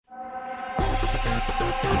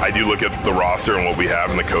I do look at the roster and what we have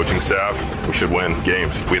and the coaching staff. We should win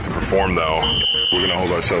games. We have to perform, though. We're going to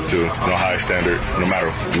hold ourselves to a high standard no matter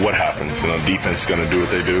what happens. And the defense is going to do what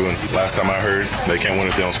they do. And last time I heard, they can't win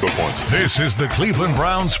if they don't score points. This is the Cleveland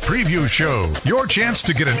Browns Preview Show. Your chance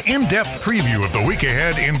to get an in-depth preview of the week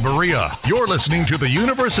ahead in Berea. You're listening to the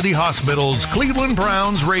University Hospital's Cleveland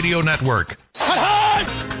Browns Radio Network.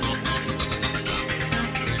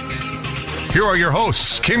 Here are your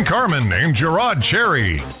hosts, Ken Carman and Gerard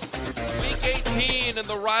Cherry. Week 18 and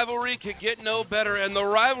the rivalry could get no better, and the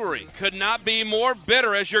rivalry could not be more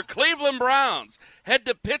bitter as your Cleveland Browns head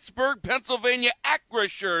to Pittsburgh, Pennsylvania,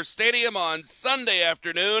 Acrisure Stadium on Sunday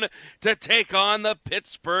afternoon to take on the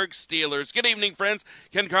Pittsburgh Steelers. Good evening, friends.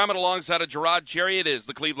 Ken Carman alongside of Gerard Cherry. It is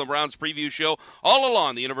the Cleveland Browns Preview Show all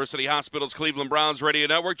along the University Hospital's Cleveland Browns Radio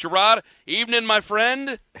Network. Gerard, evening, my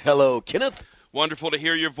friend. Hello, Kenneth. Wonderful to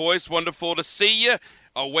hear your voice. Wonderful to see you.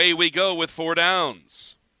 Away we go with 4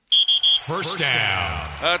 downs. First down.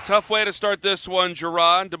 A tough way to start this one,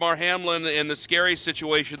 Gerard. Damar Hamlin in the scary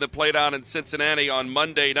situation that played out in Cincinnati on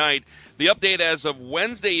Monday night. The update as of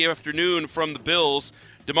Wednesday afternoon from the Bills,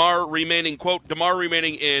 Damar remaining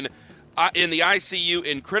in the ICU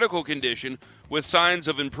in critical condition with signs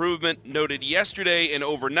of improvement noted yesterday and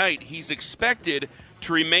overnight. He's expected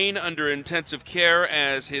to remain under intensive care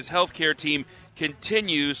as his healthcare team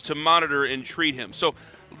continues to monitor and treat him. So,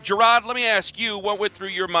 Gerard, let me ask you, what went through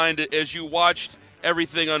your mind as you watched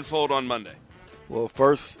everything unfold on Monday? Well,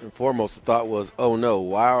 first and foremost, the thought was, oh no,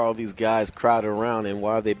 why are all these guys crowded around and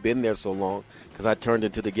why have they been there so long? Because I turned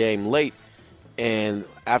into the game late, and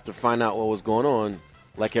after finding out what was going on,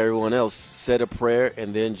 like everyone else, said a prayer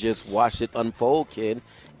and then just watched it unfold, Ken,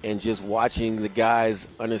 and just watching the guys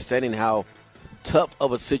understanding how tough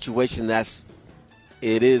of a situation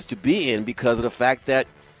it is to be in, because of the fact that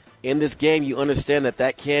in this game you understand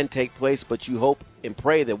that can take place, but you hope and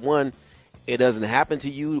pray that, one, it doesn't happen to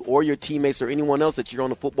you or your teammates or anyone else that you're on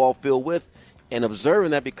the football field with, and observing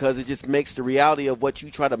that, because it just makes the reality of what you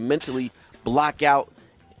try to mentally block out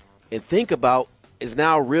and think about is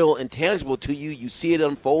now real and tangible to you. You see it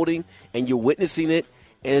unfolding and you're witnessing it,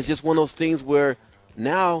 and it's just one of those things where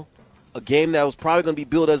now a game that was probably going to be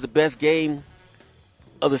billed as the best game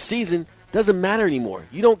of the season doesn't matter anymore.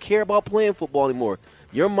 You don't care about playing football anymore.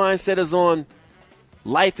 Your mindset is on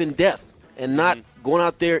life and death and not going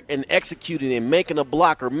out there and executing and making a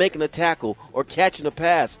block or making a tackle or catching a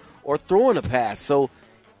pass or throwing a pass. So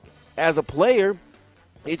as a player,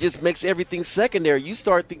 it just makes everything secondary. You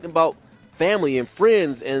start thinking about family and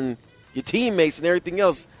friends and your teammates and everything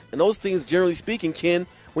else. And those things, generally speaking, Ken,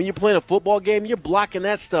 when you're playing a football game, you're blocking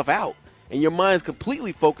that stuff out. And your mind's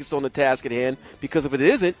completely focused on the task at hand, because if it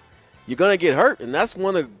isn't, you're going to get hurt. And that's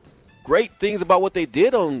one of the great things about what they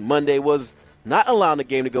did on Monday, was not allowing the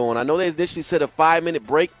game to go on. I know they initially said a 5-minute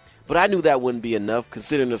break, but I knew that wouldn't be enough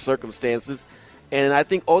considering the circumstances. And I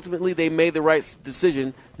think ultimately they made the right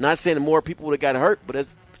decision, not saying that more people would have got hurt, but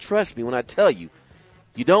trust me when I tell you,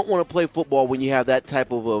 you don't want to play football when you have that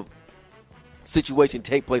type of a situation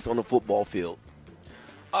take place on the football field.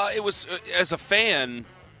 It was, as a fan,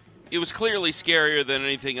 it was clearly scarier than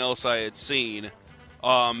anything else I had seen,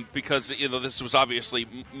 because this was obviously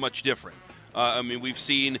much different. We've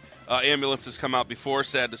seen ambulances come out before,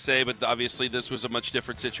 sad to say, but obviously this was a much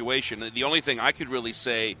different situation. The only thing I could really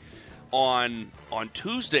say on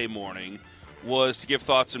Tuesday morning was to give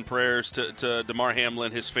thoughts and prayers to Damar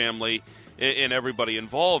Hamlin, his family, and everybody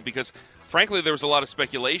involved, because frankly there was a lot of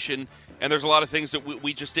speculation and there's a lot of things that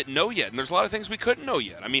we just didn't know yet, and there's a lot of things we couldn't know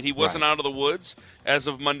yet. I mean, he wasn't out of the woods as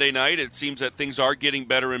of Monday night. It seems that things are getting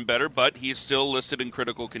better and better, but he is still listed in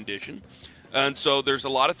critical condition. And so there's a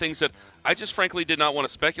lot of things that I just frankly did not want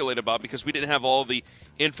to speculate about, because we didn't have all the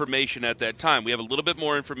information at that time. We have a little bit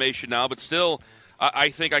more information now, but still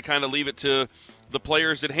I think I kind of leave it to the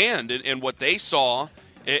players at hand and what they saw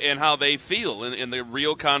and how they feel and the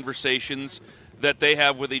real conversations that they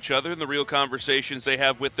have with each other and the real conversations they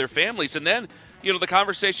have with their families. And then, the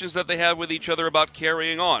conversations that they have with each other about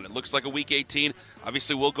carrying on. It looks like a Week 18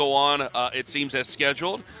 obviously will go on, it seems, as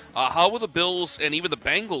scheduled. How will the Bills and even the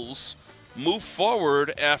Bengals move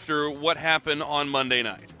forward after what happened on Monday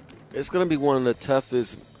night? It's going to be one of the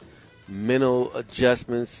toughest mental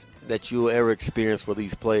adjustments that you'll ever experience for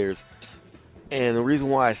these players. And the reason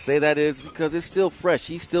why I say that is because it's still fresh.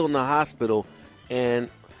 He's still in the hospital. And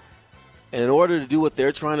in order to do what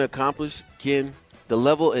they're trying to accomplish, Ken, the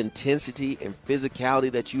level of intensity and physicality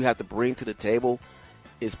that you have to bring to the table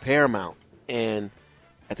is paramount. And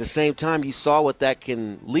at the same time, you saw what that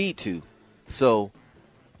can lead to. So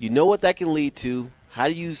you know what that can lead to. How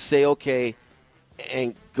do you say, okay,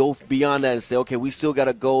 and go beyond that and say, okay, we still got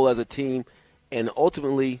a goal as a team, And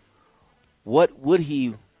ultimately, what would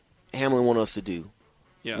Hamlin want us to do?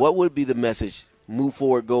 Yeah. What would be the message? Move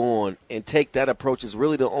forward, go on, and take that approach is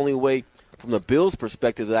really the only way from the Bills'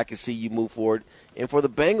 perspective that I can see you move forward. And for the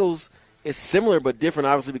Bengals, it's similar but different,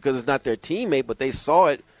 obviously, because it's not their teammate, but they saw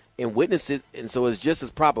it and witnessed it, and so it's just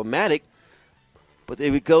as problematic. But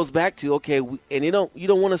it goes back to, okay, and you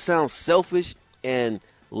don't want to sound selfish and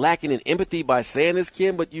lacking in empathy by saying this,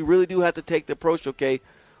 Ken, but you really do have to take the approach, okay,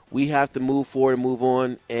 we have to move forward and move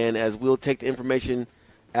on, and as we'll take the information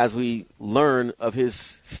as we learn of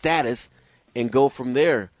his status and go from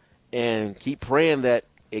there and keep praying that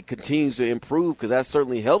it continues to improve, because that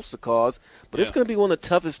certainly helps the cause. But it's going to be one of the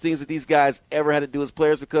toughest things that these guys ever had to do as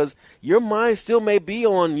players, because your mind still may be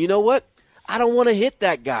on, you know what, I don't want to hit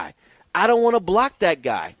that guy. I don't want to block that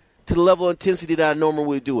guy to the level of intensity that I normally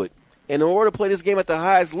would do it. And in order to play this game at the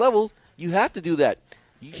highest level, you have to do that.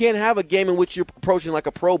 You can't have a game in which you're approaching like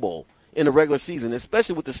a Pro Bowl in the regular season,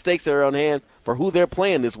 especially with the stakes that are on hand for who they're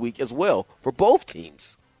playing this week as well for both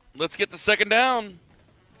teams. Let's get the second down.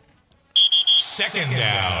 Second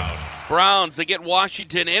down. Browns, they get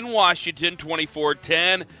Washington in Washington,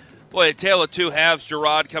 24-10. Boy, a tale of two halves,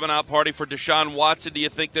 Gerard, coming out party for Deshaun Watson. Do you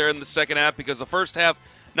think they're in the second half? Because the first half,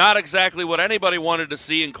 not exactly what anybody wanted to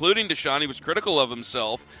see, including Deshaun. He was critical of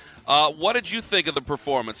himself. What did you think of the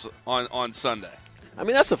performance on Sunday? I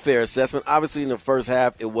mean, that's a fair assessment. Obviously, in the first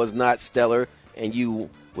half, it was not stellar, and you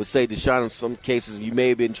would say Deshaun, in some cases, you may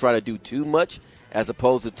have been trying to do too much as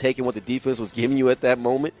opposed to taking what the defense was giving you at that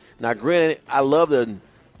moment. Now, granted, I love the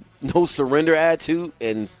no surrender attitude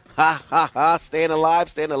and staying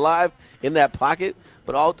alive in that pocket,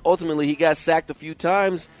 but ultimately he got sacked a few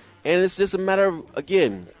times, and it's just a matter of,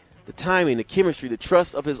 again, the timing, the chemistry, the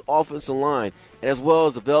trust of his offensive line, as well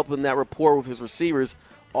as developing that rapport with his receivers.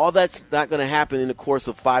 All that's not going to happen in the course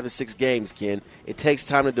of 5 to 6 games, Ken. It takes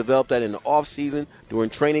time to develop that in the offseason, during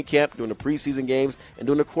training camp, during the preseason games, and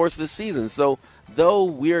during the course of the season. So, though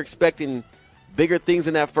we're expecting bigger things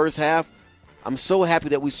in that first half, I'm so happy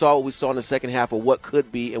that we saw what we saw in the second half of what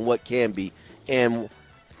could be and what can be. And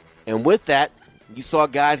with that, you saw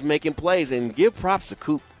guys making plays, and give props to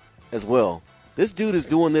Coop as well. This dude is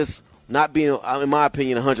doing this not being, in my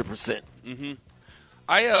opinion, 100%. Mm-hmm.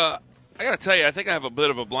 I got to tell you, I think I have a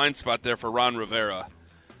bit of a blind spot there for Ron Rivera,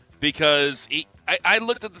 because I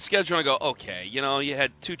looked at the schedule and I go, okay, you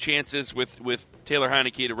had 2 chances with Taylor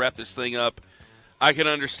Heineke to wrap this thing up. I can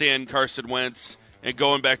understand Carson Wentz and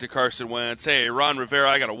going back to Carson Wentz. Hey, Ron Rivera,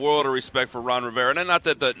 I got a world of respect for Ron Rivera. And not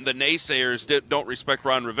that the naysayers don't respect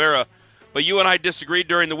Ron Rivera, but you and I disagreed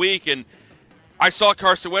during the week, and I saw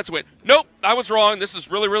Carson Wentz and went, nope, I was wrong. This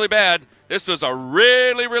is really, really bad. This was a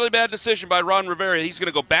really, really bad decision by Ron Rivera. He's going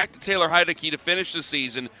to go back to Taylor Heineke to finish the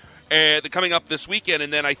season coming up this weekend.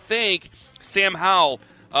 And then I think Sam Howell,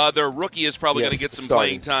 their rookie, is probably going to get some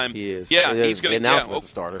playing time. He is. Yeah, he's going to announce him as a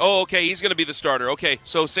starter. Oh, okay, he's going to be the starter. Okay,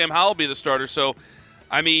 so Sam Howell will be the starter. So,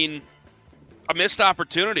 I mean, a missed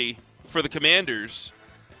opportunity for the Commanders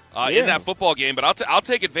in that football game. But I'll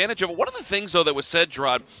take advantage of it. One of the things, though, that was said,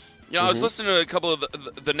 Gerard, I was listening to a couple of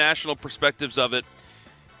the national perspectives of it.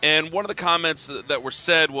 And one of the comments that were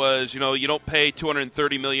said was, you don't pay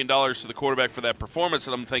 $230 million to the quarterback for that performance.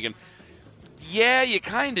 And I'm thinking, yeah, you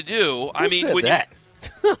kind of do. Who said that?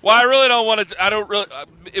 Well, I really don't want to. I don't really.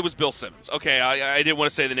 It was Bill Simmons. Okay, I didn't want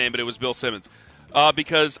to say the name, but it was Bill Simmons,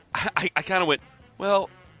 because I kind of went, well,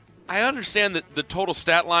 I understand that the total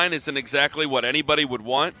stat line isn't exactly what anybody would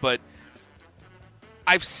want, but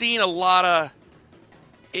I've seen a lot of.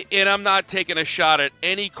 And I'm not taking a shot at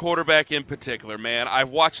any quarterback in particular, man.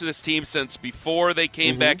 I've watched this team since before they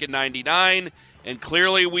came back in '99, and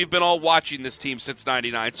clearly we've been all watching this team since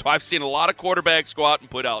 '99. So I've seen a lot of quarterbacks go out and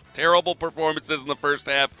put out terrible performances in the first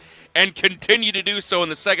half and continue to do so in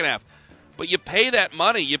the second half. But you pay that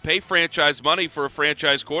money. You pay franchise money for a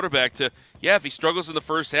franchise quarterback to, if he struggles in the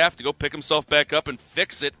first half, to go pick himself back up and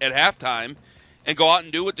fix it at halftime and go out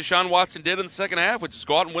and do what Deshaun Watson did in the second half, which is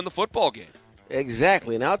go out and win the football game.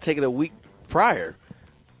 Exactly, and I'll take it a week prior.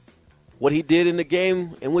 What he did in the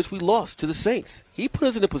game in which we lost to the Saints. He put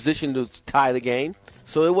us in a position to tie the game,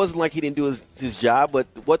 so it wasn't like he didn't do his job, but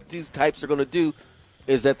what these types are going to do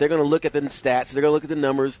is that they're going to look at the stats, they're going to look at the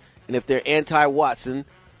numbers, and if they're anti-Watson,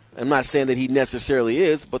 I'm not saying that he necessarily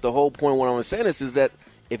is, but the whole point of what I'm saying is that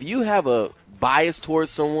if you have a bias towards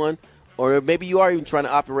someone, or maybe you are even trying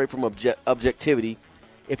to operate from objectivity,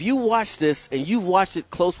 if you watch this, and you've watched it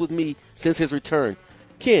close with me since his return,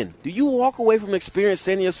 Ken, do you walk away from experience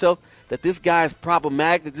saying to yourself that this guy is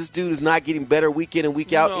problematic, that this dude is not getting better week in and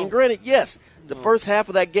week out? No. And granted, yes, the first half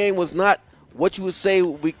of that game was not what you would say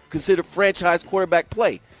we consider franchise quarterback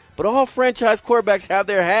play. But all franchise quarterbacks have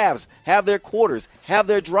their halves, have their quarters, have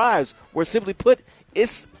their drives, where simply put,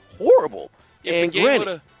 it's horrible. If the game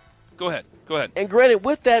would've... Go ahead. And granted,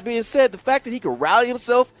 with that being said, the fact that he could rally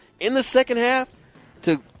himself in the second half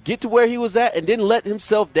to get to where he was at and didn't let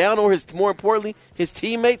himself down, or more importantly, his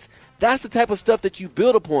teammates, that's the type of stuff that you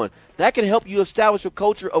build upon. That can help you establish a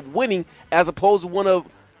culture of winning as opposed to one of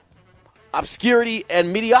obscurity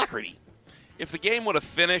and mediocrity. If the game would have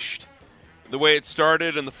finished the way it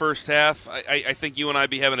started in the first half, I think you and I would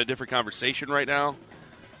be having a different conversation right now.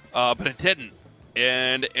 But it didn't.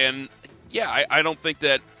 And yeah, I don't think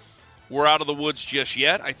that we're out of the woods just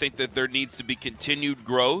yet. I think that there needs to be continued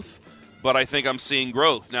growth, but I think I'm seeing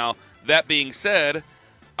growth. Now, that being said,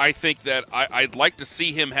 I think that I'd like to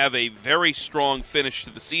see him have a very strong finish to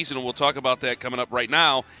the season, and we'll talk about that coming up right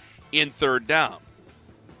now in third down.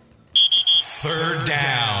 Third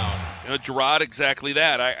down. Gerard, exactly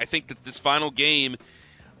that. I think that this final game,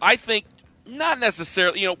 I think not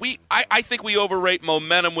necessarily, I think we overrate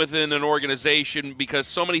momentum within an organization because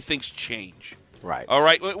so many things change. Right. All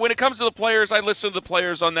right. When it comes to the players, I listen to the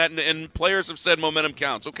players on that, and players have said momentum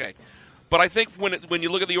counts. Okay. But I think when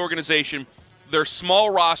you look at the organization, they're small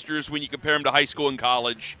rosters when you compare them to high school and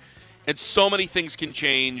college, and so many things can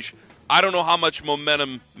change. I don't know how much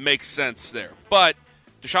momentum makes sense there. But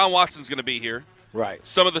Deshaun Watson's going to be here. Right.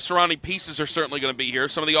 Some of the surrounding pieces are certainly going to be here.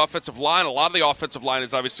 Some of the offensive line, a lot of the offensive line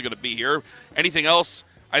is obviously going to be here. Anything else,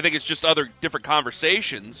 I think it's just other different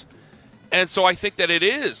conversations. And so I think that it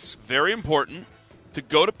is very important to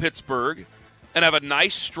go to Pittsburgh and have a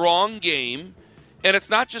nice, strong game. And it's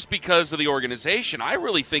not just because of the organization. I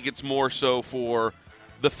really think it's more so for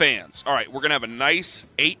the fans. All right, we're going to have a nice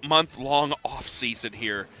 8-month-long offseason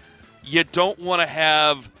here. You don't want to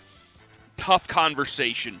have tough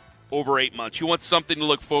conversation over 8 months. You want something to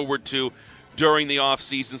look forward to during the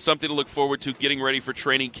offseason, something to look forward to getting ready for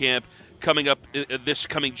training camp coming up this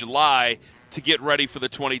coming July to get ready for the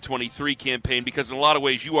 2023 campaign, because in a lot of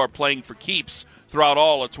ways you are playing for keeps throughout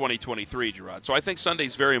all of 2023, Gerard. So I think Sunday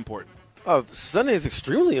is very important. Sunday is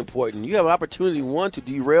extremely important. You have an opportunity, one, to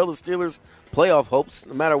derail the Steelers' playoff hopes,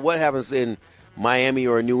 no matter what happens in Miami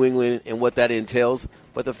or New England and what that entails.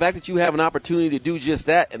 But the fact that you have an opportunity to do just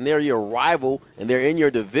that, and they're your rival and they're in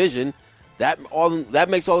your division, that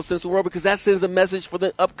makes all the sense in the world, because that sends a message for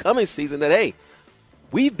the upcoming season that, hey,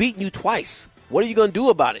 we've beaten you twice. What are you going to do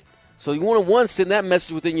about it? So you want to, one, send that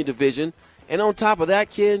message within your division. And on top of that,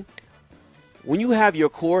 kid, when you have your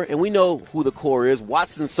core, and we know who the core is,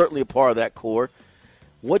 Watson's certainly a part of that core,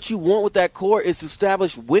 what you want with that core is to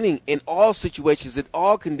establish winning in all situations, in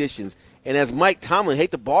all conditions. And as Mike Tomlin,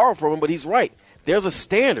 hate to borrow from him, but he's right. There's a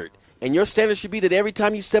standard, and your standard should be that every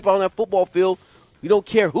time you step out on that football field, you don't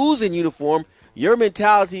care who's in uniform. Your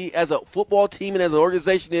mentality as a football team and as an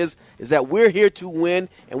organization is that we're here to win,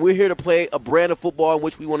 and we're here to play a brand of football in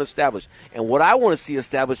which we want to establish. And what I want to see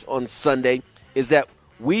established on Sunday is that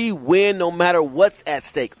we win no matter what's at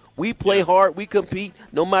stake. We play hard, we compete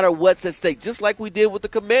no matter what's at stake, just like we did with the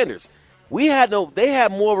Commanders. They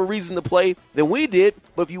had more of a reason to play than we did,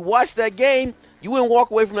 but if you watch that game, you wouldn't walk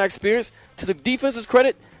away from that experience. To the defense's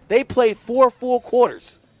credit, they played 4 full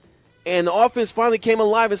quarters. And the offense finally came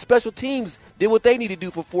alive, and special teams did what they needed to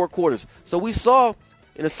do for 4 quarters. So we saw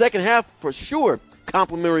in the second half, for sure,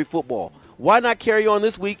 complimentary football. Why not carry on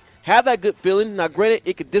this week? Have that good feeling. Now, granted,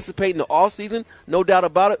 it could dissipate in the offseason, no doubt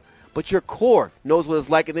about it, but your core knows what it's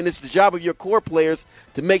like, and then it's the job of your core players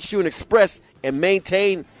to make sure and express and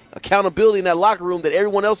maintain accountability in that locker room that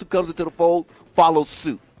everyone else who comes into the fold follows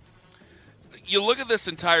suit. You look at this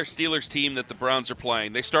entire Steelers team that the Browns are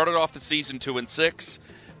playing. They started off the season 2-6.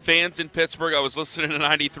 Fans in Pittsburgh, I was listening to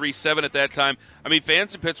 93.7 at that time. I mean,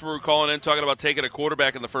 fans in Pittsburgh were calling in talking about taking a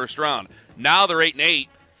quarterback in the first round. Now they're 8-8.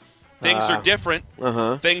 Things are different.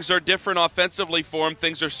 Things are different offensively for them.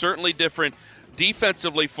 Things are certainly different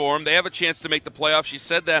defensively for them. They have a chance to make the playoffs. You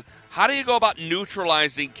said that. How do you go about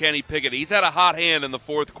neutralizing Kenny Pickett? He's had a hot hand in the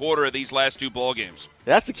fourth quarter of these last 2 ball games.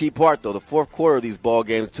 That's the key part, though. The fourth quarter of these ball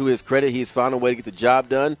games, to his credit, he's found a way to get the job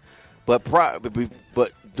done. But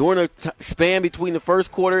during the span between the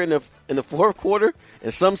first quarter and the fourth quarter,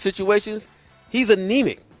 in some situations, he's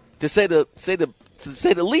anemic, to say the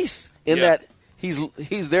least. That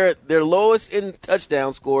he's their lowest in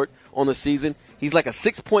touchdowns scored on the season. He's like a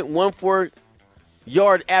 6.14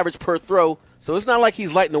 yard average per throw. So it's not like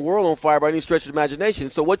he's lighting the world on fire by any stretch of the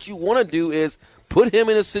imagination. So what you want to do is put him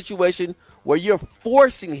in a situation where you're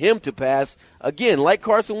forcing him to pass. Again, like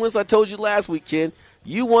Carson Wentz, I told you last week, Ken,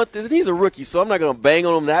 you want this. And he's a rookie, so I'm not going to bang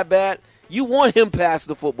on him that bad. You want him passing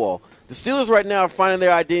the football. The Steelers right now are finding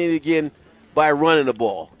their identity again by running the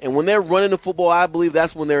ball. And when they're running the football, I believe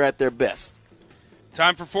that's when they're at their best.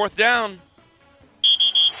 Time for fourth down.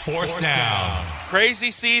 Fourth down. Crazy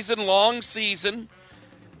season, long season.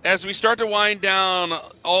 As we start to wind down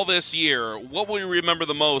all this year, what will you remember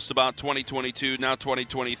the most about 2022, now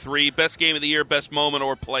 2023? Best game of the year, best moment,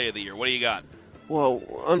 or play of the year? What do you got? Well,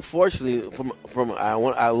 unfortunately,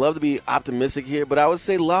 I love to be optimistic here, but I would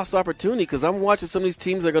say lost opportunity because I'm watching some of these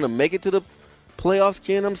teams that are going to make it to the playoffs,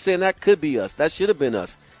 Ken. I'm saying that could be us. That should have been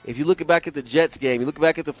us. If you look back at the Jets game, you look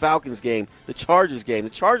back at the Falcons game, the Chargers game, the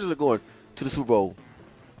Chargers are going to the Super Bowl.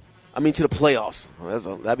 To the playoffs.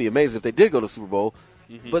 That'd be amazing if they did go to the Super Bowl.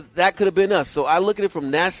 Mm-hmm. But that could have been us. So I look at it from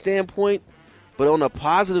that standpoint. But on a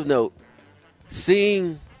positive note,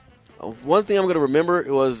 seeing one thing I'm going to remember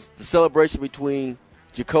was the celebration between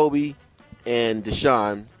Jacoby and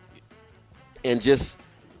Deshaun and just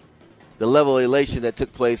the level of elation that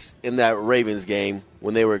took place in that Ravens game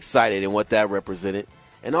when they were excited and what that represented.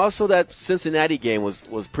 And also that Cincinnati game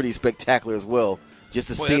was pretty spectacular as well, just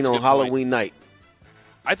the scene on Halloween night.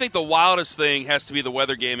 I think the wildest thing has to be the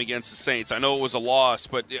weather game against the Saints. I know it was a loss,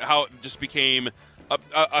 but how it just became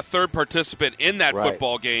a third participant in that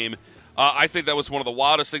football game, I think that was one of the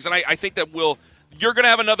wildest things. And I think that you're going to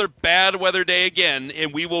have another bad weather day again,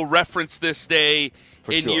 and we will reference this day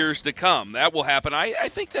in years to come. That will happen. I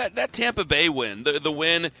think that Tampa Bay win, the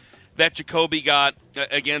win that Jacoby got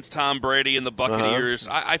against Tom Brady and the Buccaneers,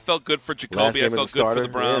 I felt good for Jacoby. I felt good for the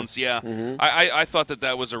Browns. Yeah. Mm-hmm. I thought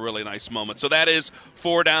that was a really nice moment. So that is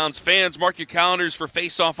 4 Downs. Fans, mark your calendars for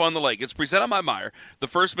Face Off on the Lake. It's presented by Meijer, the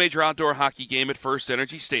first major outdoor hockey game at First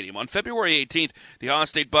Energy Stadium. On February 18th, the Ohio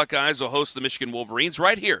State Buckeyes will host the Michigan Wolverines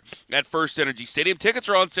right here at First Energy Stadium. Tickets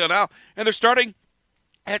are on sale now, and they're starting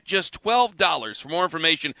at just $12. For more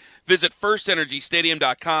information, visit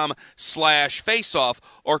firstenergystadium.com/faceoff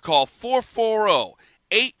or call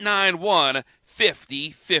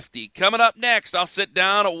 440-891-5050. Coming up next, I'll sit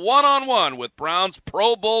down one-on-one with Browns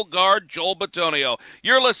Pro Bowl guard Joel Bitonio.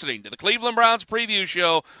 You're listening to the Cleveland Browns Preview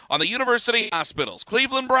Show on the University Hospitals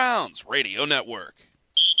Cleveland Browns Radio Network.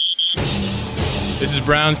 This is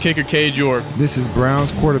Browns kicker Cade York. This is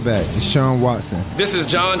Browns quarterback Deshaun Watson. This is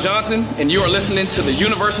John Johnson, and you are listening to the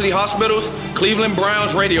University Hospitals Cleveland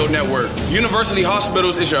Browns Radio Network. University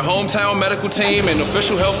Hospitals is your hometown medical team and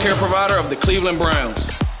official healthcare provider of the Cleveland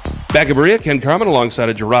Browns. Back at Berea, Ken Carmen alongside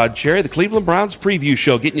of Gerard Cherry, the Cleveland Browns Preview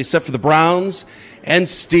Show, getting you set for the Browns and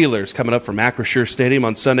Steelers coming up from Acrisure Stadium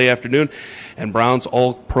on Sunday afternoon. And Browns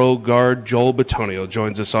All-Pro guard Joel Bitonio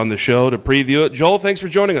joins us on the show to preview it. Joel, thanks for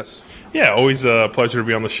joining us. Yeah, always a pleasure to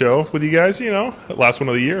be on the show with you guys, last one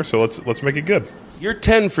of the year, so let's make it good. You're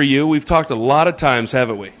 10 for you. We've talked a lot of times,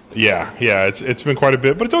 haven't we? Yeah, it's been quite a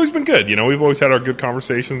bit, but it's always been good. We've always had our good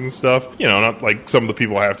conversations and stuff, not like some of the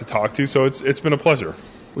people I have to talk to, so it's been a pleasure.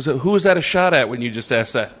 Who was that a shot at when you just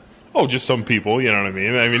asked that? Oh, just some people, you know what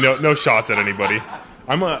I mean? No shots at anybody.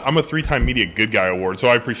 I'm a 3-time Media Good Guy Award, so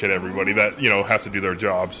I appreciate everybody that, has to do their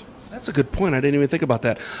jobs. That's a good point. I didn't even think about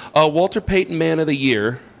that. Walter Payton Man of the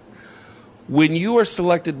Year. When you are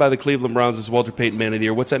selected by the Cleveland Browns as Walter Payton Man of the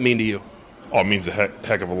Year, what's that mean to you? Oh, it means a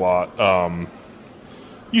heck of a lot.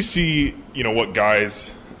 You see, what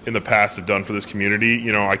guys in the past have done for this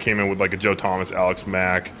community. I came in with like a Joe Thomas, Alex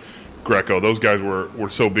Mack, Greco. Those guys were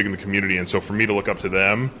so big in the community, and so for me to look up to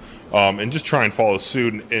them and just try and follow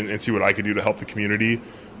suit and see what I could do to help the community,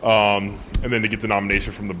 and then to get the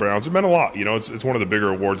nomination from the Browns, it meant a lot. It's one of the bigger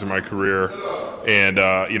awards in my career, and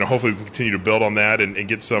hopefully we can continue to build on that and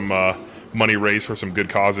get some money raised for some good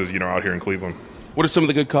causes, out here in Cleveland. What are some of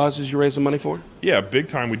the good causes you're raising money for? Yeah, big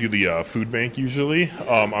time. We do the food bank usually.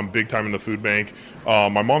 I'm big time in the food bank.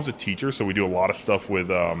 My mom's a teacher, so we do a lot of stuff with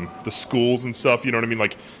the schools and stuff, you know what I mean?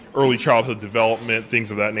 Like early childhood development,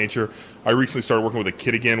 things of that nature. I recently started working with a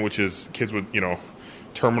Kid Again, which is kids with,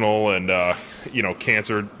 terminal and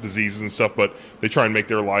cancer diseases and stuff, but they try and make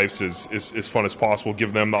their lives as fun as possible,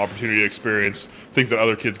 give them the opportunity to experience things that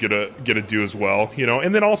other kids get to do as well,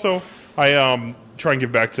 and then also I try and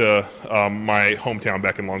give back to my hometown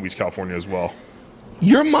back in Long Beach, California as well.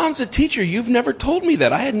 Your mom's a teacher. You've never told me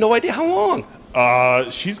that. I had no idea. How long?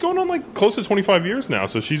 She's going on like close to 25 years now.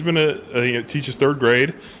 So she's been teaches third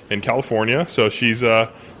grade in California. So she's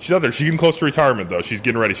out there. She's getting close to retirement though. She's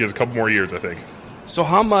getting ready. She has a couple more years, I think. So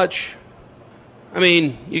how much,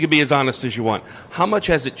 you can be as honest as you want. How much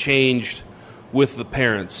has it changed with the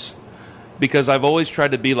parents? Because I've always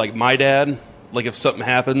tried to be like my dad. Like if something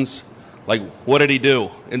happens, like what did he do?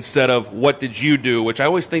 Instead of what did you do? Which I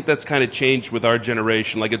always think that's kind of changed with our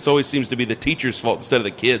generation. Like it always seems to be the teacher's fault instead of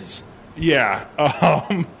the kids. Yeah.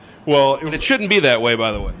 Well, it shouldn't be that way,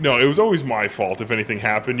 by the way. No, it was always my fault if anything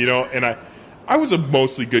happened, and I was a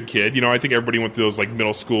mostly good kid. I think everybody went through those like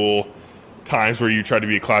middle school, times where you tried to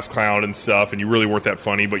be a class clown and stuff, and you really weren't that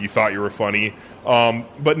funny, but you thought you were funny.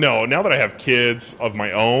 But no, now that I have kids of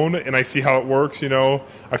my own and I see how it works, I feel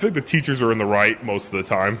like the teachers are in the right most of the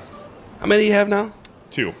time. How many do you have now?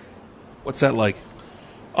 2. What's that like?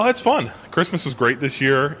 Oh, it's fun. Christmas was great this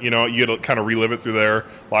year. You get to kind of relive it through their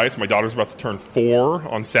lives. My daughter's about to turn 4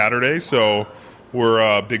 on Saturday, so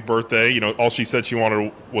we're big birthday. All she said she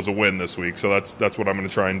wanted was a win this week, so that's what I'm going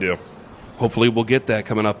to try and do. Hopefully we'll get that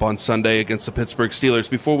coming up on Sunday against the Pittsburgh Steelers.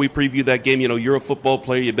 Before we preview that game, you're a football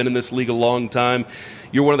player. You've been in this league a long time.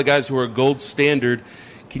 You're one of the guys who are a gold standard.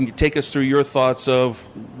 Can you take us through your thoughts of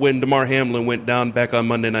when Damar Hamlin went down back on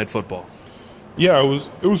Monday Night Football? Yeah,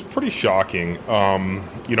 it was pretty shocking.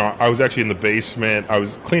 I was actually in the basement. I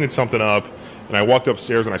was cleaning something up, and I walked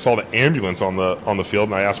upstairs and I saw the ambulance on the field.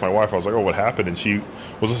 And I asked my wife, I was like, "Oh, what happened?" And she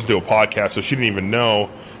was listening to a podcast, so she didn't even know.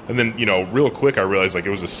 And then, real quick, I realized it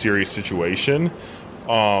was a serious situation.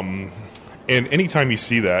 And anytime you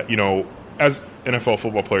see that, as NFL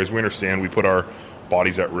football players, we understand we put our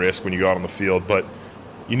bodies at risk when you go out on the field, but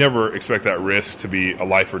you never expect that risk to be a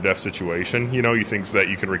life or death situation. You think that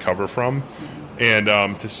you can recover from.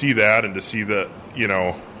 And to see that and to see that,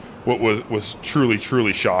 what was truly,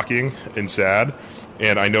 truly shocking and sad.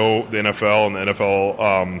 And I know the NFL and the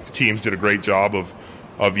NFL teams did a great job of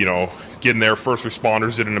getting there. First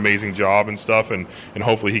responders did an amazing job and stuff, and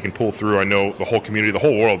hopefully he can pull through. I know the whole community, the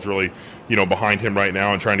whole world's really, behind him right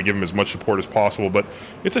now and trying to give him as much support as possible. But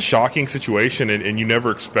it's a shocking situation, and you never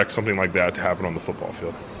expect something like that to happen on the football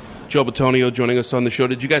field. Joe Bitonio joining us on the show.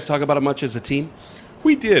 Did you guys talk about it much as a team?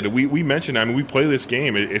 We did. We mentioned, we play this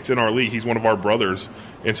game. It's in our league. He's one of our brothers.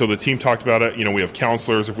 And so the team talked about it. We have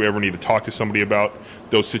counselors if we ever need to talk to somebody about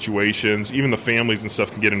those situations. Even the families and stuff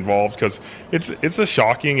can get involved because it's a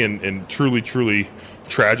shocking and truly, truly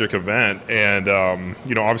tragic event. And,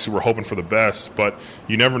 obviously we're hoping for the best, but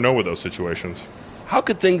you never know with those situations. How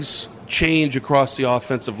could things change across the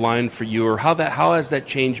offensive line for you, or how has that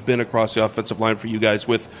change been across the offensive line for you guys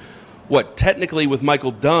with technically with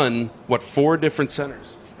Michael Dunn, 4 different centers?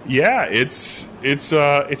 Yeah, it's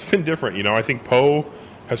been different. I think Poe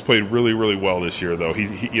has played really, really well this year, though. He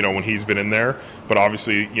when he's been in there, but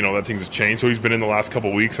obviously, that things have changed. So he's been in the last couple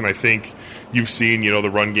of weeks, and I think you've seen, the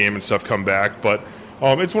run game and stuff come back. But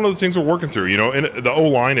it's one of the things we're working through. And the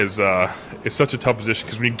O-line is such a tough position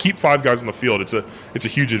because when you keep 5 guys on the field, it's a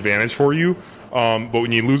huge advantage for you. But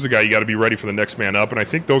when you lose a guy, you got to be ready for the next man up. And I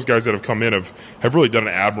think those guys that have come in have really done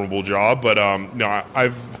an admirable job. But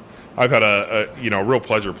I've had a real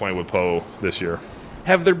pleasure playing with Poe this year.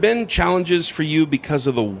 Have there been challenges for you because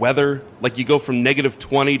of the weather? Like you go from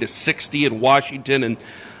 -20 to 60 in Washington, and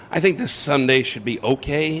I think this Sunday should be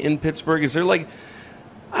okay in Pittsburgh. Is there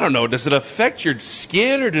I don't know, does it affect your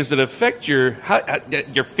skin or does it affect your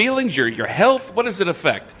feelings, your health? What does it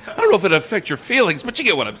affect? I don't know if it affects your feelings, but you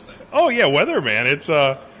get what I'm saying. Oh, yeah, weather, man. It's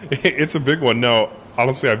a big one. No,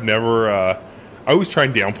 honestly, I've never I always try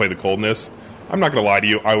and downplay the coldness. I'm not going to lie to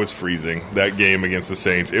you. I was freezing that game against the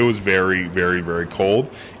Saints. It was very, very, very cold.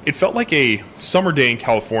 It felt like a summer day in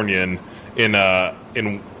California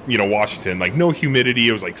in Washington, no humidity.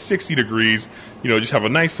 It was 60 degrees, just have a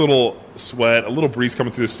nice little sweat, a little breeze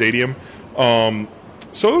coming through the stadium.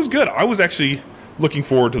 So it was good. I was actually looking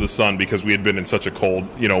forward to the sun because we had been in such a cold,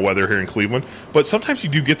 weather here in Cleveland. But sometimes you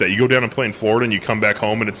do get that. You go down and play in Florida and you come back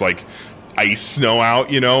home and it's ice, snow out,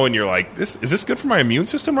 and you're like, is this good for my immune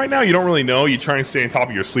system right now? You don't really know. You try and stay on top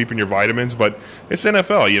of your sleep and your vitamins, but it's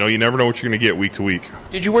NFL. You never know what you're going to get week to week.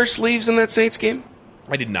 Did you wear sleeves in that Saints game?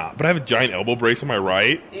 I did not, but I have a giant elbow brace on my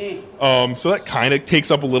right, so that kind of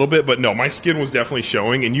takes up a little bit. But no, my skin was definitely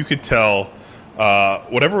showing, and you could tell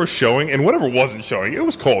whatever was showing and whatever wasn't showing. It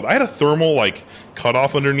was cold. I had a thermal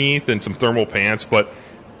cutoff underneath and some thermal pants, but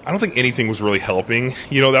I don't think anything was really helping.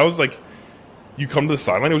 That was you come to the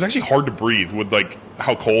sideline. It was actually hard to breathe with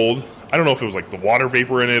how cold. I don't know if it was the water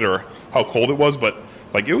vapor in it or how cold it was, but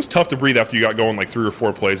it was tough to breathe after you got going 3 or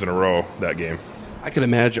 4 plays in a row that game. I can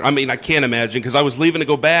imagine. I mean, I can't imagine because I was leaving to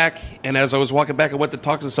go back, and as I was walking back, I went to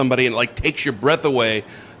talk to somebody, and it takes your breath away,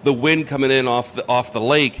 the wind coming in off the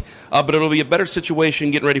lake. But it'll be a better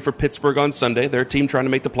situation getting ready for Pittsburgh on Sunday. They're a team trying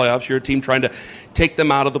to make the playoffs. You're a team trying to take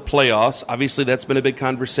them out of the playoffs. Obviously, that's been a big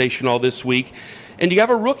conversation all this week. And you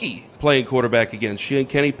have a rookie playing quarterback against you, and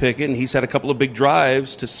Kenny Pickett, and he's had a couple of big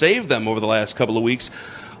drives to save them over the last couple of weeks.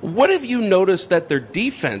 What have you noticed that their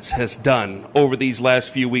defense has done over these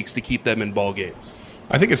last few weeks to keep them in ball games?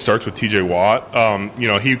 I think it starts with T.J. Watt.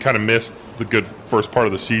 He kind of missed the good first part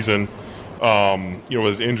of the season, with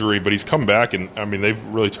his injury, but he's come back, and they've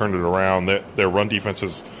really turned it around. Their run defense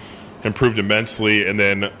has improved immensely, and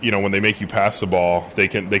then when they make you pass the ball, they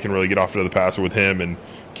can really get off to the passer with him and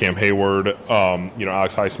Cam Hayward,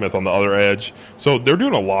 Alex Highsmith on the other edge. So they're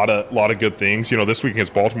doing a lot of good things. This week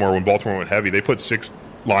against Baltimore, when Baltimore went heavy, they put 6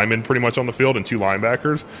 linemen pretty much on the field and 2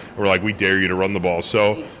 linebackers. And we're like, we dare you to run the ball.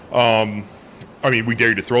 So, we dare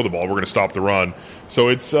you to throw the ball. We're going to stop the run. So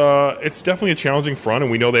it's definitely a challenging front,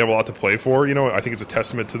 and we know they have a lot to play for. I think it's a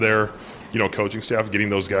testament to their coaching staff getting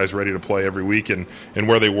those guys ready to play every week, and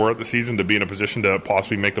where they were at the season to be in a position to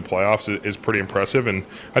possibly make the playoffs is pretty impressive, and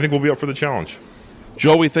I think we'll be up for the challenge.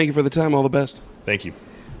 Joel, we thank you for the time. All the best. Thank you.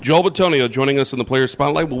 Joel Bitonio joining us in the Players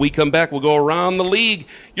Spotlight. When we come back, we'll go around the league.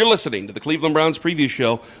 You're listening to the Cleveland Browns Preview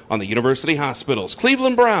Show on the University Hospitals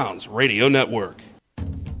Cleveland Browns Radio Network.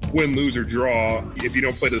 Win, lose, or draw, if you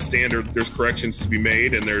don't play to the standard, there's corrections to be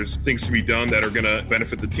made and there's things to be done that are going to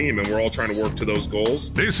benefit the team, and we're all trying to work to those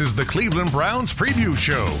goals. This is the Cleveland Browns Preview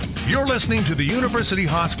Show. You're listening to the University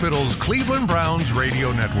Hospitals Cleveland Browns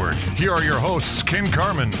Radio Network. Here are your hosts, Ken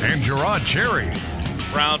Carman and Gerard Cherry.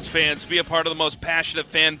 Browns fans, be a part of the most passionate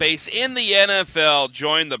fan base in the NFL.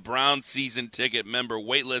 Join the Browns season ticket member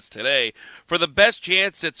waitlist today for the best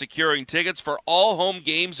chance at securing tickets for all home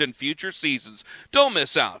games and future seasons. Don't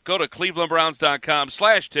miss out. Go to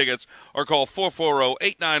clevelandbrowns.com/tickets or call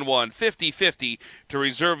 440-891-5050 to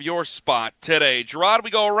reserve your spot today. Gerard, we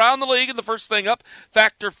go around the league, and the first thing up,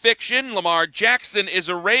 Fact or Fiction. Lamar Jackson is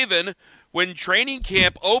a Raven when training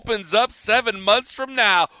camp opens up 7 months from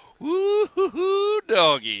now. Woo-hoo-hoo,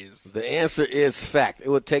 doggies. The answer is fact. It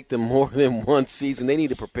would take them more than one season. They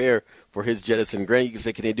need to prepare for his jettison. Granted, you can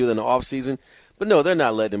say, can they do that in the offseason? But no, they're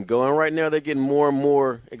not letting him go. And right now they're getting more and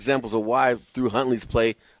more examples of why, through Huntley's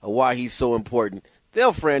play, of why he's so important.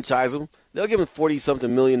 They'll franchise him. They'll give him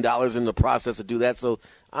 $40-something million in the process to do that. So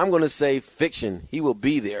I'm going to say fiction. He will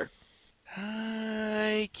be there.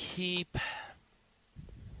 I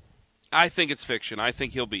think it's fiction. I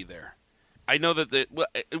think he'll be there. I know that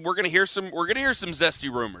we're going to hear some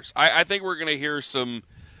zesty rumors. I think we're going to hear some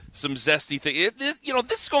zesty things.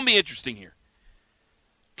 This is going to be interesting here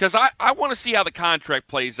because I want to see how the contract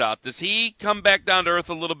plays out. Does he come back down to earth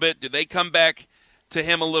a little bit? Do they come back to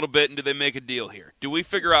him a little bit, and do they make a deal here? Do we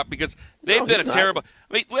figure out, because they've been terrible.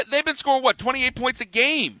 I mean, they've been scoring 28 points a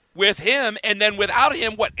game with him, and then without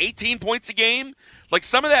him, 18 points a game? Like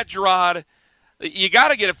some of that, Gerard, you got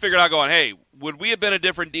to get it figured out. Going, hey, would we have been a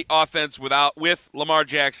different offense with Lamar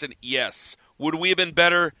Jackson? Yes. Would we have been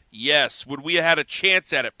better? Yes. Would we have had a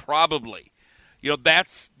chance at it? Probably.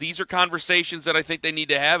 These are conversations that I think they need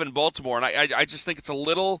to have in Baltimore, and I just think it's a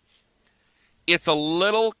little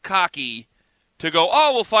cocky to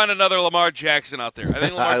go, we'll find another Lamar Jackson out there. I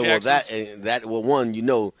think Lamar Jackson.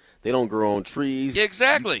 They don't grow on trees.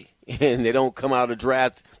 Exactly. And they don't come out of the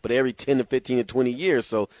draft, but every 10 to 15 to 20 years.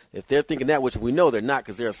 So if they're thinking that, which we know they're not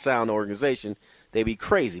because they're a sound organization, they'd be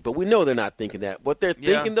crazy. But we know they're not thinking that. What they're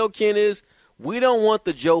thinking, though, Ken, is we don't want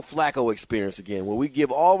the Joe Flacco experience again, where we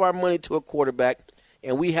give all of our money to a quarterback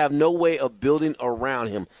and we have no way of building around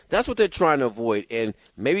him. That's what they're trying to avoid. And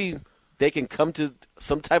maybe they can come to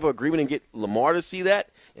some type of agreement and get Lamar to see that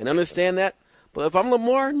and understand that. But if I'm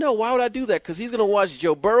Lamar, no, why would I do that? Because he's going to watch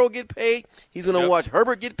Joe Burrow get paid. He's going to watch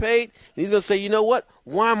Herbert get paid. And he's going to say, you know what?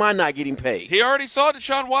 Why am I not getting paid? He already saw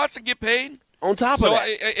Deshaun Watson get paid. On top of that.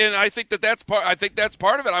 And I think that's part. I think that's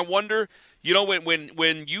part of it. I wonder,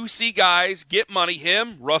 when you see guys get money,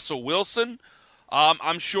 him, Russell Wilson,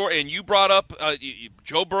 I'm sure, and you brought up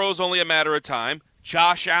Joe Burrow's only a matter of time.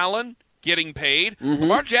 Josh Allen getting paid. Mm-hmm.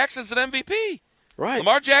 Lamar Jackson's an MVP. Right.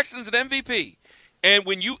 Lamar Jackson's an MVP. And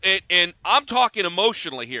when you and I'm talking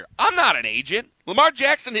emotionally here. I'm not an agent. Lamar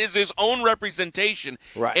Jackson is his own representation,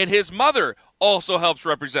 right. And his mother also helps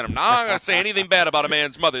represent him. Now, I'm not going to say anything bad about a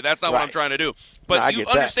man's mother. That's not what I'm trying to do. But you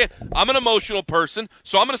understand, I'm an emotional person,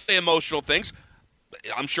 so I'm going to say emotional things.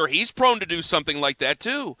 I'm sure he's prone to do something like that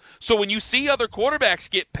too. So when you see other quarterbacks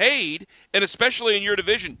get paid, and especially in your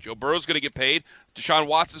division, Joe Burrow's going to get paid. Deshaun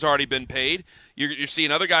Watson's already been paid. You're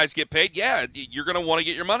seeing other guys get paid. Yeah, you're going to want to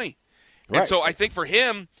get your money. Right. And so I think for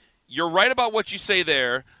him, you're right about what you say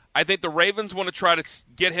there. I think the Ravens want to try to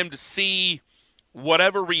get him to see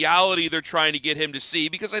whatever reality they're trying to get him to see,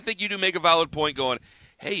 because I think you do make a valid point going,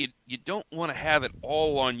 hey, you don't want to have it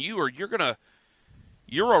all on you, or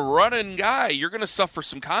you're a running guy. You're going to suffer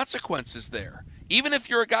some consequences there. Even if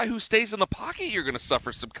you're a guy who stays in the pocket, you're going to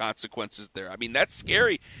suffer some consequences there. I mean, that's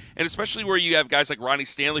scary, and especially where you have guys like Ronnie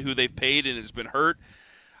Stanley who they've paid and has been hurt.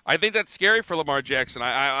 I think that's scary for Lamar Jackson.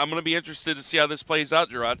 I'm going to be interested to see how this plays out,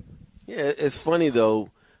 Gerard. Yeah, it's funny, though.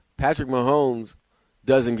 Patrick Mahomes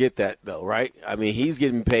doesn't get that, though, right? I mean, he's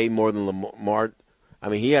getting paid more than Lamar. I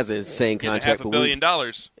mean, he has an insane contract. $500 million.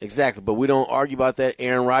 Exactly, but we don't argue about that.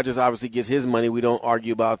 Aaron Rodgers obviously gets his money. We don't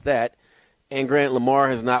argue about that. And Grant, Lamar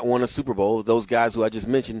has not won a Super Bowl. Those guys who I just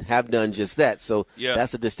mentioned have done just that. So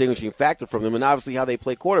that's a distinguishing factor from them. And obviously how they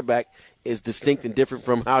play quarterback is distinct and different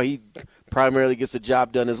from how he primarily gets the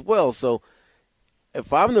job done as well. So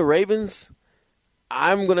if I'm the Ravens,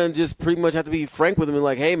 I'm going to just pretty much have to be frank with them and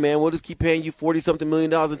like, hey, man, we'll just keep paying you $40-something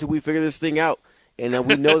million until we figure this thing out. And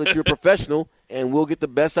we know that you're a professional, and we'll get the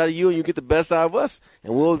best out of you, and you get the best out of us.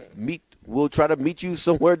 And we'll try to meet you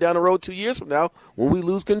somewhere down the road 2 years from now when we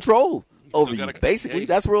lose control over you. Basically,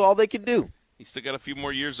 that's really all they can do. He's still got a few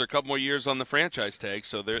more years or a couple more years on the franchise tag,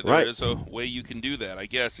 so there is a way you can do that, I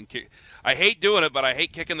guess. And I hate doing it, but I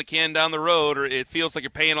hate kicking the can down the road, or it feels like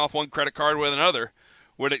you're paying off one credit card with another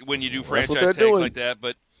when you do franchise tags like that.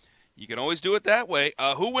 But you can always do it that way.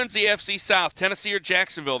 Who wins the AFC South, Tennessee or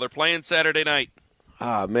Jacksonville? They're playing Saturday night.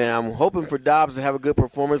 Man, I'm hoping for Dobbs to have a good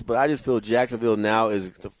performance, but I just feel Jacksonville now is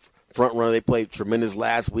the front runner. They played tremendous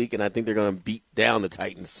last week, and I think they're going to beat down the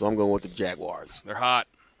Titans, so I'm going with the Jaguars. They're hot.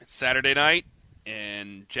 It's Saturday night,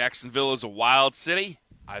 and Jacksonville is a wild city.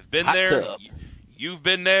 I've been there. You've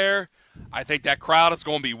been there. I think that crowd is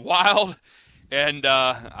going to be wild, and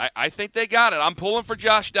I think they got it. I'm pulling for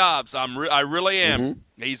Josh Dobbs. I really am.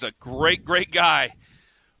 Mm-hmm. He's a great, great guy,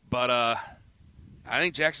 but I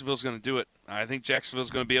think Jacksonville's going to do it. I think Jacksonville's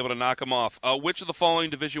going to be able to knock them off. Which of the following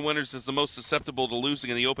division winners is the most susceptible to losing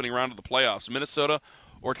in the opening round of the playoffs, Minnesota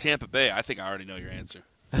or Tampa Bay? I think I already know your answer.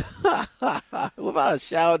 Without a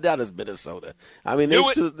shadow of doubt, it's Minnesota. I mean, they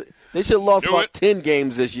should have lost about 10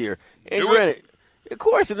 games this year. And granted, of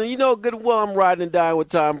course, and you know good well I'm riding and dying with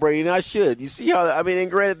Tom Brady, and I should. You see how, I mean,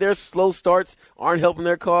 and granted, their slow starts aren't helping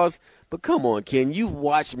their cause. But come on, Ken, you've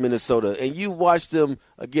watched Minnesota, and you watched them,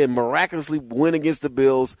 again, miraculously win against the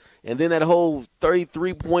Bills, and then that whole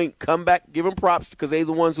 33-point comeback, give them props because they're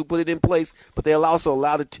the ones who put it in place, but they also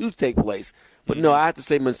allowed it to take place. But no, I have to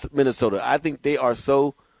say Minnesota. I think they are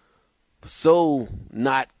so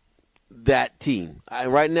not that team.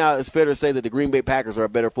 Right now, it's fair to say that the Green Bay Packers are a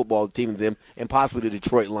better football team than them, and possibly the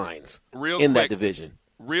Detroit Lions that division.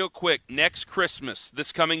 Real quick, next Christmas,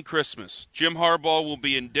 this coming Christmas, Jim Harbaugh will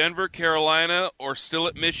be in Denver, Carolina, or still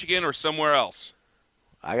at Michigan, or somewhere else?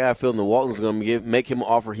 I got a feeling the Waltons are going to make him an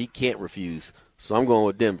offer he can't refuse, so I'm going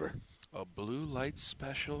with Denver. A blue light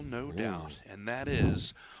special, no doubt, and that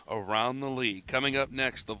is Around the League. Coming up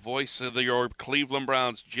next, the voice of your Cleveland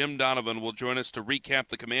Browns, Jim Donovan, will join us to recap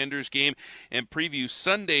the Commanders game and preview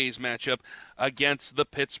Sunday's matchup against the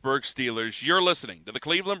Pittsburgh Steelers. You're listening to the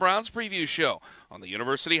Cleveland Browns Preview Show on the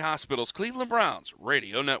University Hospital's Cleveland Browns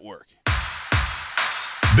Radio Network.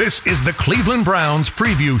 This is the Cleveland Browns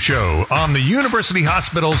Preview Show on the University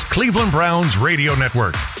Hospital's Cleveland Browns Radio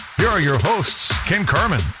Network. Here are your hosts, Ken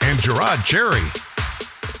Carman and Gerard Cherry.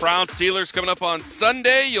 Browns Steelers coming up on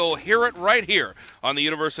Sunday. You'll hear it right here on the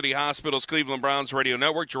University Hospital's Cleveland Browns Radio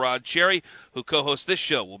Network. Gerard Cherry, who co-hosts this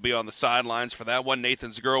show, will be on the sidelines for that one.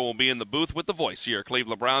 Nathan Zagura will be in the booth with the voice here,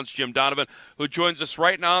 Cleveland Browns, Jim Donovan, who joins us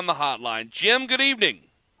right now on the hotline. Jim, good evening.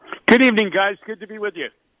 Good evening, guys. Good to be with you.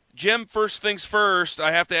 Jim, first things first,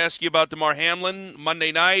 I have to ask you about Damar Hamlin.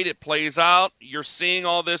 Monday night, it plays out. You're seeing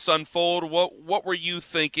all this unfold. What were you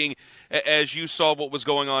thinking as you saw what was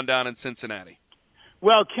going on down in Cincinnati?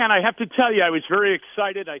 Well, Ken, I have to tell you, I was very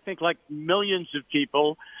excited, I think like millions of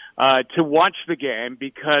people, to watch the game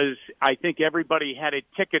because I think everybody had it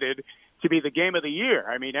ticketed to be the game of the year.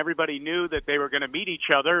 I mean, everybody knew that they were going to meet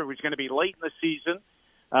each other. It was going to be late in the season.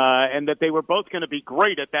 And that they were both going to be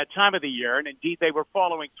great at that time of the year. And, indeed, they were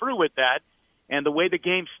following through with that. And the way the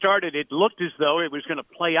game started, it looked as though it was going to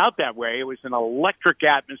play out that way. It was an electric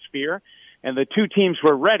atmosphere, and the two teams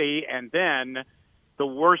were ready. And then the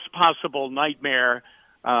worst possible nightmare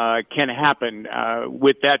can happen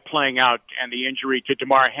with that playing out and the injury to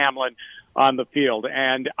Damar Hamlin on the field.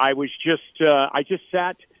 And I was I just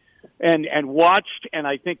sat and watched, and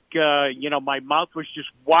I think, my mouth was just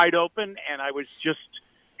wide open, and I was just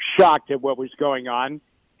shocked at what was going on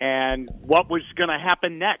and what was going to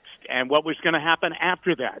happen next and what was going to happen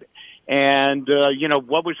after that. And,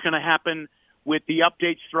 what was going to happen with the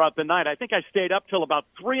updates throughout the night. I think I stayed up till about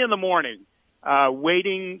 3 a.m,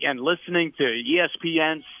 waiting and listening to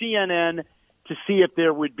ESPN, CNN to see if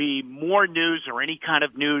there would be more news or any kind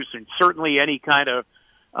of news, and certainly any kind of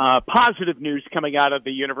positive news coming out of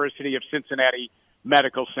the University of Cincinnati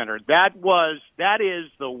Medical Center. That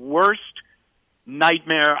is the worst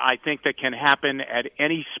nightmare I think that can happen at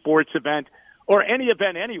any sports event or any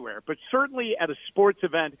event anywhere, but certainly at a sports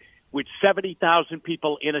event with 70,000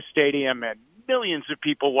 people in a stadium and millions of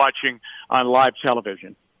people watching on live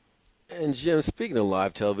television. And Jim, speaking of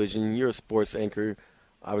live television, you're a sports anchor.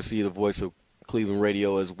 Obviously, you're the voice of Cleveland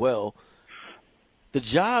radio as well. The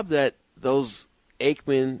job that those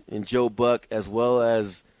Aikman and Joe Buck, as well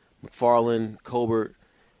as McFarland, Colbert,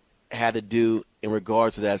 had to do in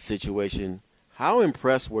regards to that situation, how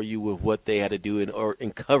impressed were you with what they had to do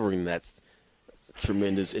in covering that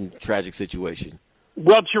tremendous and tragic situation?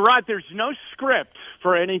 Well, Gerard, there's no script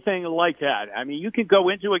for anything like that. I mean, you can go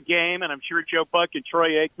into a game, and I'm sure Joe Buck and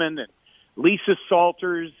Troy Aikman and Lisa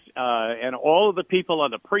Salters and all of the people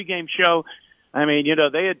on the pregame show, I mean,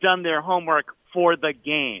 they had done their homework for the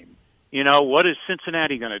game. What is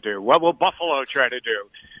Cincinnati going to do? What will Buffalo try to do?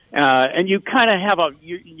 And you kind of have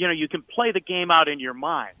you can play the game out in your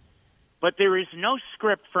mind. But there is no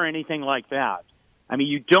script for anything like that. I mean,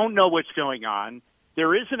 you don't know what's going on.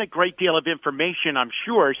 There isn't a great deal of information, I'm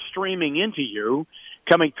sure, streaming into you,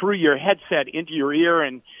 coming through your headset into your ear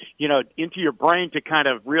and, into your brain to kind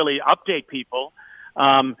of really update people.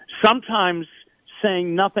 Sometimes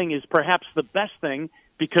saying nothing is perhaps the best thing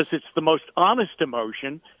because it's the most honest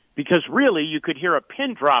emotion, because really you could hear a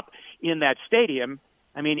pin drop in that stadium.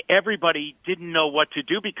 I mean, everybody didn't know what to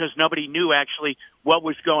do because nobody knew actually what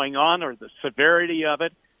was going on or the severity of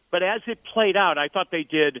it. But as it played out, I thought they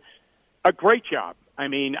did a great job. I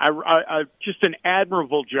mean, just an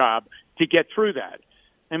admirable job to get through that.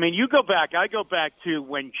 I mean, I go back to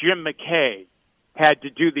when Jim McKay had to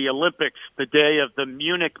do the Olympics the day of the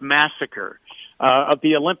Munich massacre of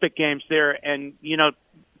the Olympic Games there. And,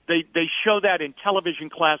 they show that in television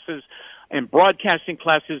classes and broadcasting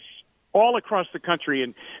classes all across the country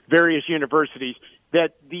in various universities,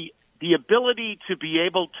 that the ability to be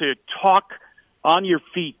able to talk on your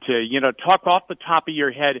feet, to, talk off the top of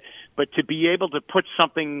your head, but to be able to put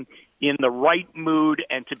something in the right mood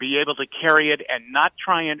and to be able to carry it and not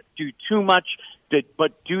try and do too much,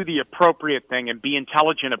 but do the appropriate thing and be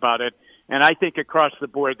intelligent about it. And I think across the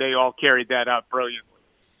board, they all carried that out brilliantly.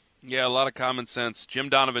 Yeah, a lot of common sense. Jim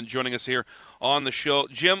Donovan joining us here on the show.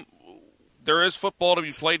 Jim, there is football to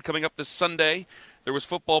be played coming up this Sunday. There was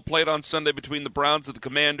football played on Sunday between the Browns and the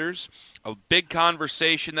Commanders. A big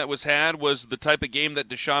conversation that was had was the type of game that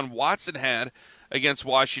Deshaun Watson had against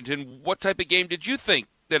Washington. What type of game did you think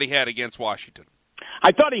that he had against Washington?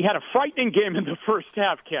 I thought he had a frightening game in the first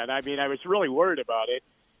half, Ken. I mean, I was really worried about it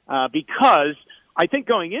because I think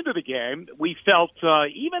going into the game, we felt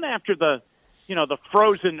even after the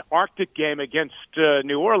frozen Arctic game against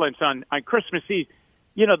New Orleans on Christmas Eve,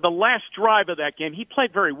 the last drive of that game, he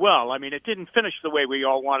played very well. I mean, it didn't finish the way we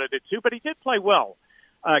all wanted it to, but he did play well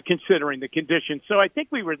considering the conditions. So I think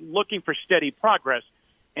we were looking for steady progress.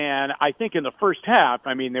 And I think in the first half,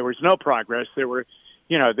 I mean, there was no progress. There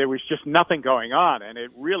was just nothing going on, and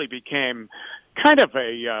it really became kind of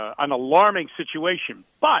an alarming situation.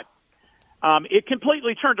 But it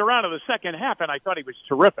completely turned around in the second half, and I thought he was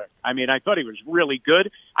terrific. I mean, I thought he was really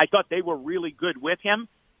good. I thought they were really good with him.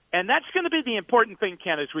 And that's going to be the important thing,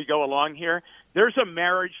 Ken, as we go along here. There's a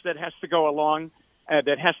marriage that has to go along,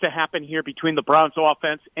 that has to happen here between the Browns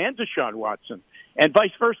offense and Deshaun Watson, and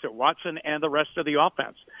vice versa, Watson and the rest of the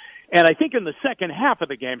offense. And I think in the second half of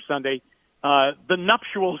the game Sunday, the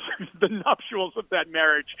nuptials of that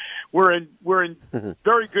marriage were in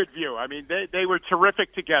very good view. I mean, they were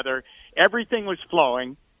terrific together. Everything was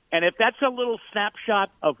flowing. And if that's a little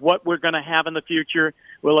snapshot of what we're going to have in the future,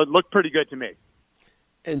 well, it looked pretty good to me.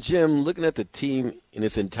 And, Jim, looking at the team in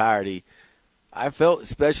its entirety, I felt,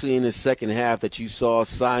 especially in the second half, that you saw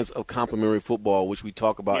signs of complementary football, which we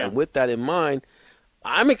talk about. Yeah. And with that in mind,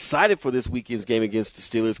 I'm excited for this weekend's game against the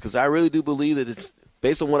Steelers because I really do believe that it's,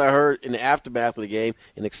 based on what I heard in the aftermath of the game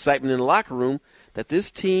and excitement in the locker room, that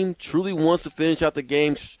this team truly wants to finish out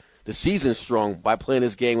the season strong by playing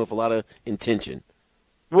this game with a lot of intention.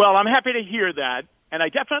 Well, I'm happy to hear that, and I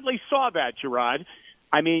definitely saw that, Gerard.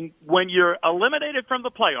 I mean, when you're eliminated from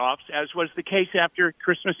the playoffs, as was the case after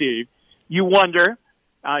Christmas Eve, you wonder,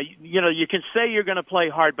 you can say you're going to play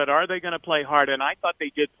hard, but are they going to play hard? And I thought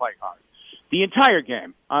they did play hard the entire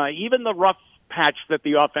game, even the rough patch that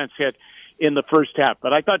the offense hit in the first half.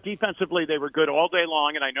 But I thought defensively they were good all day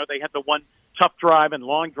long, and I know they had the one tough drive and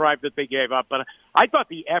long drive that they gave up, but I thought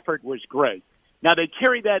the effort was great. Now, they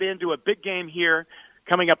carry that into a big game here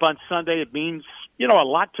coming up on Sunday. It means, a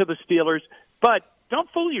lot to the Steelers, but don't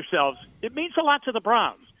fool yourselves. It means a lot to the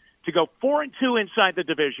Browns to go 4-2 inside the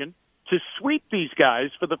division, to sweep these guys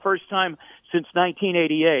for the first time since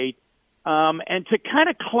 1988, and to kind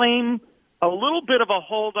of claim a little bit of a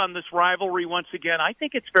hold on this rivalry once again. I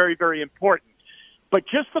think it's very, very important. But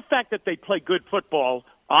just the fact that they play good football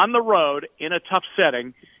on the road in a tough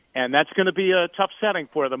setting, and that's going to be a tough setting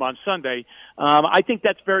for them on Sunday, I think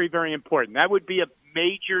that's very, very important. That would be a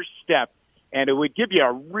major step, and it would give you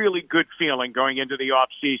a really good feeling going into the off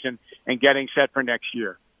season and getting set for next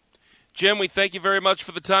year. Jim, we thank you very much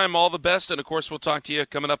for the time. All the best. And, of course, we'll talk to you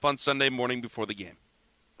coming up on Sunday morning before the game.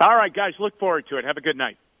 All right, guys. Look forward to it. Have a good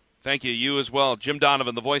night. Thank you. You as well. Jim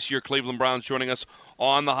Donovan, the voice of your Cleveland Browns, joining us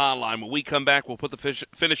on the hotline. When we come back, we'll put the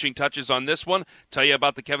finishing touches on this one, tell you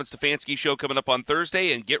about the Kevin Stefanski Show coming up on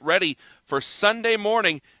Thursday, and get ready for Sunday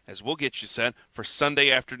morning as we'll get you set for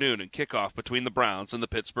Sunday afternoon and kickoff between the Browns and the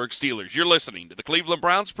Pittsburgh Steelers. You're listening to the Cleveland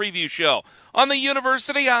Browns Preview Show on the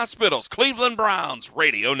University Hospitals Cleveland Browns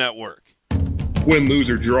Radio Network. Win, lose,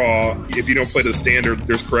 or draw, if you don't play to the standard,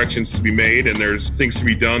 there's corrections to be made and there's things to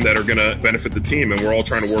be done that are going to benefit the team, and we're all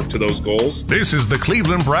trying to work to those goals. This is the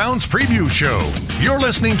Cleveland Browns Preview Show. You're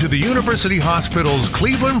listening to the University Hospitals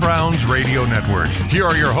Cleveland Browns Radio Network. Here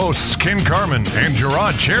are your hosts, Ken Carman and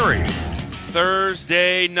Gerard Cherry.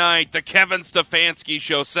 Thursday night, the Kevin Stefanski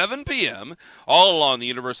Show, 7 p.m., all along the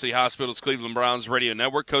University Hospitals Cleveland Browns Radio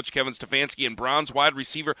Network. Coach Kevin Stefanski and Browns wide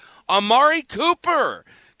receiver Amari Cooper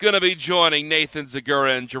going to be joining Nathan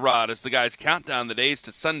Zegura and Gerard as the guys count down the days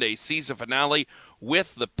to Sunday's season finale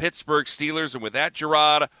with the Pittsburgh Steelers. And with that,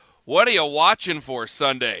 Gerard, what are you watching for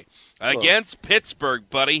Sunday against Pittsburgh,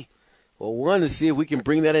 buddy? Well, one, to see if we can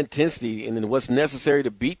bring that intensity and then what's necessary to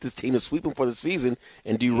beat this team and sweep them for the season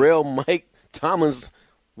and derail Mike Tomlin's,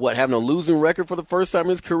 having a losing record for the first time in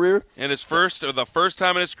his career? And the first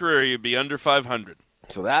time in his career, you'd be under 500.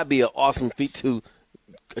 So that'd be an awesome feat to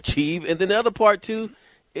achieve. And then the other part, too,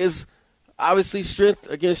 is obviously strength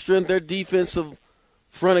against strength, their defensive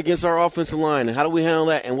front against our offensive line. And how do we handle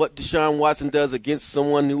that? And what Deshaun Watson does against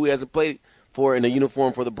someone who he hasn't played for in a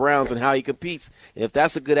uniform for the Browns and how he competes. And if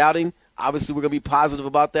that's a good outing, obviously we're going to be positive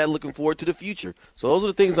about that, looking forward to the future. So those are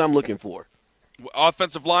the things I'm looking for.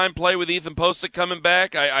 Offensive line play with Ethan Posick coming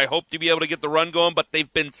back. I hope to be able to get the run going, but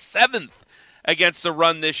they've been 7th against the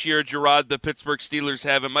run this year, Gerard. The Pittsburgh Steelers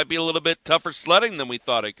have. It might be a little bit tougher sledding than we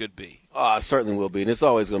thought it could be. It certainly will be, and it's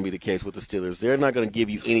always going to be the case with the Steelers. They're not going to give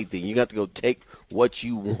you anything. You got to go take what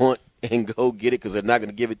you want and go get it because they're not going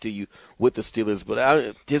to give it to you with the Steelers. But I'm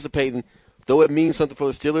anticipating, though it means something for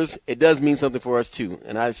the Steelers, it does mean something for us too.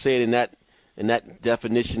 And I say it in that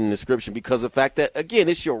definition and description because of the fact that, again,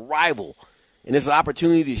 it's your rival. And it's an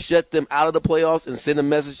opportunity to shut them out of the playoffs and send a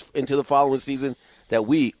message into the following season that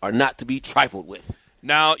we are not to be trifled with.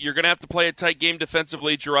 Now, you're going to have to play a tight game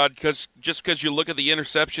defensively, Gerard, because you look at the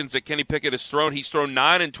interceptions that Kenny Pickett has thrown. He's thrown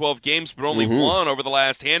 9 in 12 games, but only 1 over the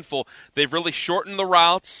last handful. They've really shortened the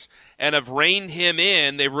routes and have reined him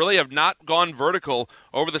in. They really have not gone vertical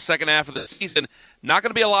over the second half of the season. Not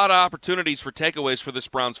going to be a lot of opportunities for takeaways for this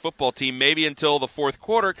Browns football team, maybe until the fourth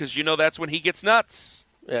quarter, because that's when he gets nuts.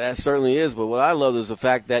 Yeah, that certainly is. But what I love is the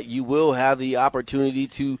fact that you will have the opportunity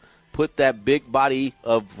to put that big body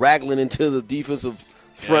of Ragland into the defensive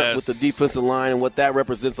front with the defensive line and what that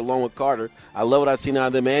represents along with Carter. I love what I've seen out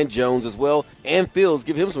of them and Jones as well. And Fields,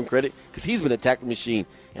 give him some credit because he's been a tackling machine.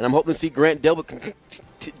 And I'm hoping to see Grant Delpit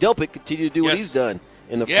continue to do what he's done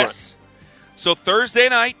in the front. So Thursday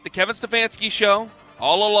night, the Kevin Stefanski Show,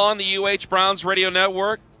 all along the UH Browns Radio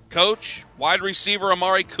Network. Coach, wide receiver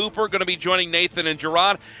Amari Cooper going to be joining Nathan and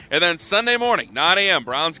Gerard. And then Sunday morning, 9 a.m.,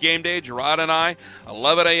 Browns game day, Gerard and I,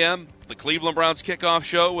 11 a.m., the Cleveland Browns kickoff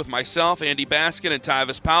show with myself, Andy Baskin, and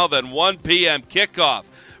Tyvis Powell. Then 1 p.m. kickoff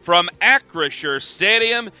from Acrisure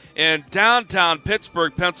Stadium in downtown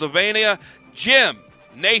Pittsburgh, Pennsylvania. Jim,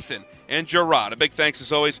 Nathan, and Gerard. A big thanks,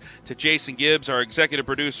 as always, to Jason Gibbs, our executive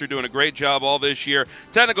producer, doing a great job all this year.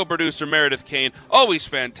 Technical producer Meredith Kane, always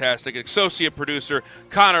fantastic. Associate producer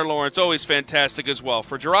Connor Lawrence, always fantastic as well.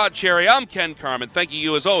 For Gerard Cherry, I'm Ken Carman. Thank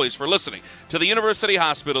you, as always, for listening to the University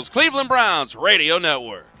Hospitals Cleveland Browns Radio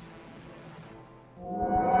Network.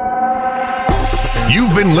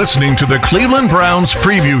 You've been listening to the Cleveland Browns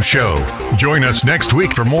Preview Show. Join us next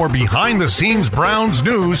week for more behind-the-scenes Browns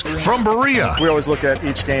news from Berea. We always look at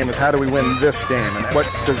each game as how do we win this game, and what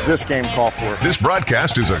does this game call for? This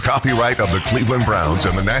broadcast is a copyright of the Cleveland Browns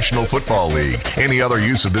and the National Football League. Any other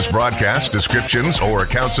use of this broadcast, descriptions, or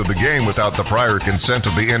accounts of the game without the prior consent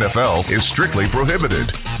of the NFL is strictly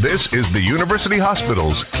prohibited. This is the University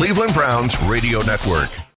Hospitals Cleveland Browns Radio Network.